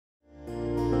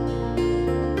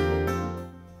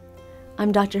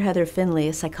I'm Dr. Heather Finley,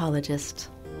 a psychologist.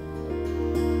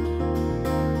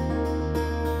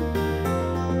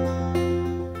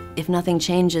 If nothing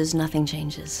changes, nothing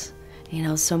changes.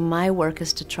 So my work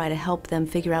is to try to help them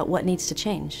figure out what needs to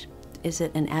change. Is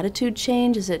it an attitude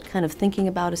change? Is it kind of thinking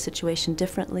about a situation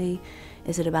differently?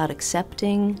 Is it about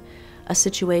accepting a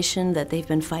situation that they've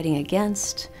been fighting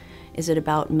against? Is it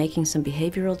about making some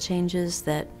behavioral changes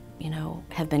that,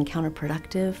 have been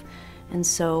counterproductive? And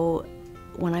so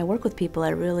when I work with people, I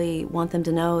really want them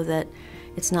to know that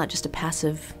it's not just a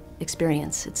passive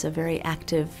experience. It's a very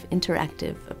active,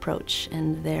 interactive approach,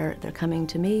 and they're coming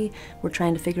to me. We're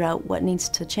trying to figure out what needs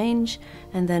to change,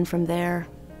 and then from there,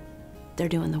 they're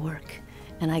doing the work,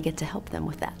 and I get to help them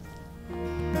with that.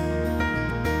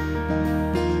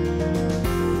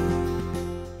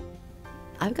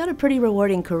 I've got a pretty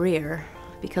rewarding career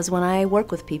because when I work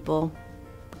with people,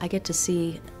 I get to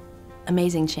see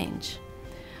amazing change.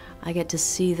 I get to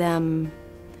see them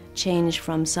change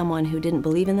from someone who didn't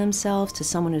believe in themselves to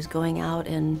someone who's going out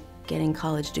and getting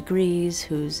college degrees,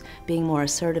 who's being more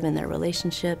assertive in their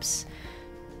relationships.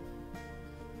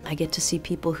 I get to see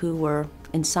people who were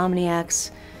insomniacs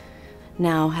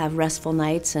now have restful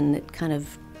nights, and it kind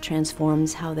of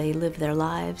transforms how they live their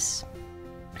lives.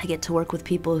 I get to work with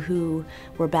people who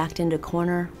were backed into a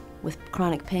corner with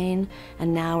chronic pain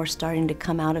and now are starting to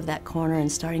come out of that corner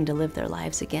and starting to live their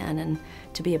lives again. And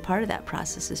to be a part of that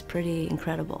process is pretty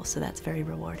incredible, so that's very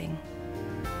rewarding.